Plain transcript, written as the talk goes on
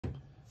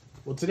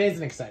Well, today's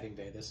an exciting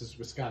day. This is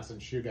Wisconsin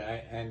Shoe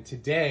Guy, and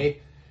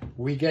today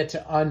we get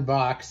to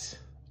unbox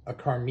a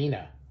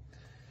Carmina.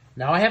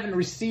 Now, I haven't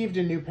received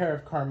a new pair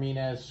of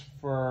Carminas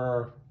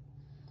for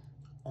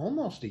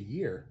almost a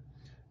year,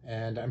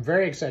 and I'm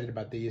very excited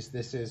about these.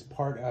 This is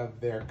part of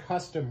their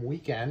custom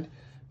weekend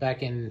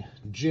back in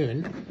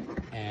June,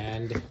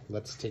 and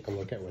let's take a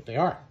look at what they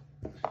are.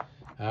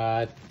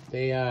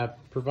 They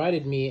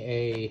provided me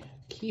a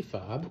key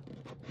fob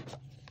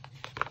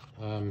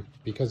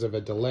because of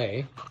a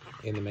delay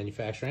in the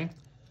manufacturing.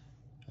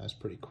 That's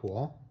pretty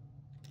cool.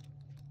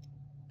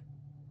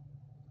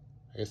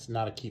 I guess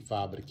not a key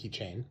fob, but a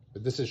keychain.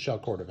 But this is shell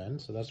cordovan,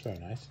 so that's very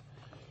nice.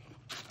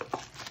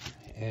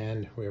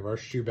 And we have our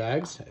shoe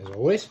bags, as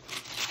always.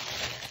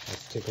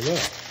 Let's take a look.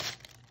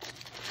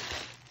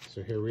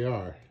 So here we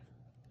are.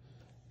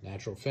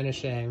 Natural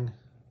finishing.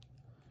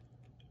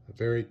 A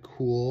very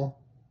cool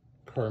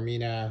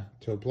Carmina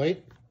toe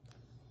plate.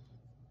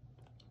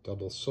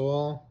 Double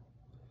sole.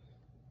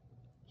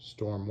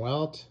 Storm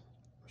welt,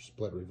 or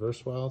split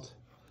reverse welt.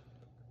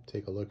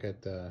 Take a look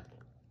at the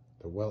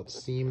welt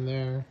seam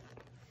there.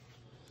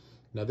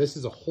 Now this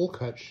is a hole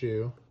cut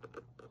shoe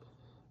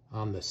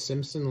on the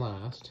Simpson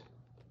last,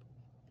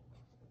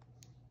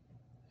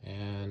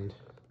 and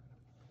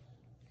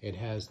it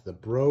has the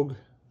brogue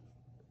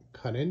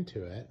cut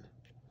into it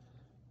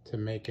to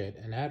make it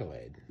an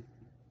Adelaide.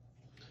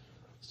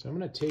 So I'm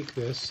going to take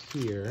this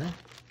here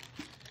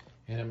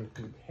and I'm going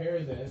to compare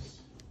this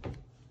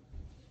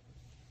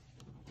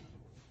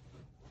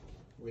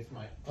with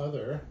my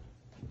other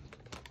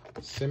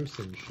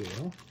Simpson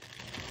shoe.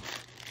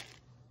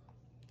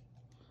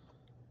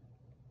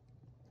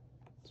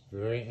 It's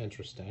very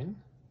interesting.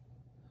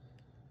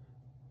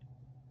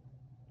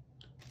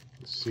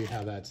 Let's see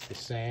how that's the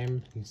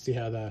same. You can see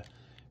how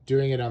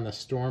doing it on the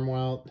storm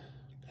welt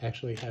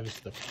actually has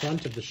the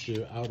front of the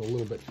shoe out a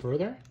little bit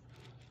further.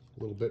 A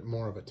little bit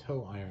more of a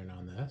toe iron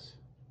on this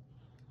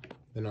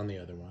than on the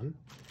other one,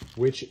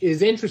 which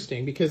is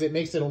interesting because it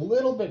makes it a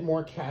little bit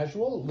more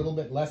casual, a little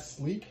bit less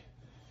sleek,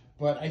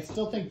 but I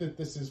still think that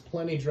this is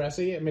plenty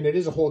dressy. I mean, it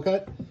is a hole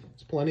cut.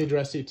 It's plenty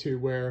dressy to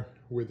wear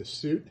with a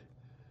suit.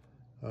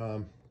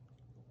 And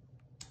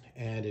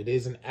it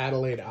is an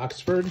Adelaide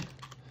Oxford,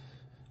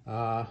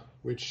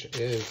 which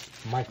is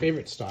my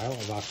favorite style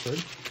of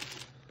Oxford.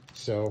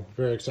 So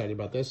very excited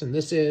about this. And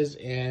this is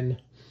I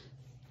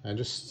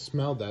just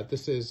smelled that.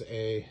 This is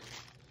a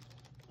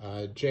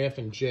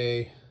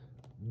JF&J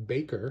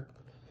Baker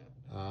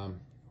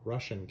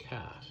Russian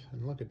calf,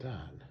 and look at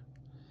that.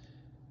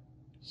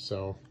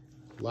 So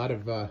a lot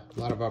of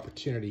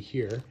opportunity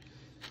here.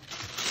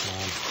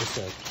 Just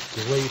a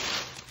great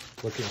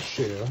looking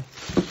shoe.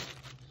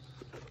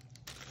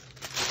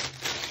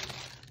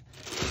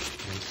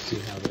 And see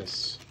how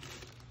this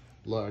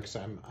looks.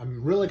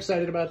 I'm real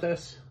excited about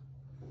this.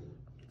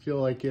 I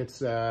feel like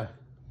it's a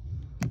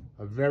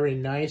very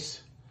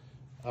nice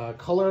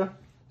color.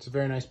 It's a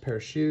very nice pair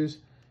of shoes,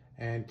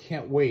 and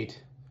can't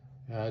wait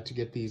to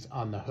get these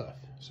on the hoof,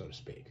 so to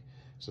speak.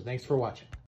 So thanks for watching.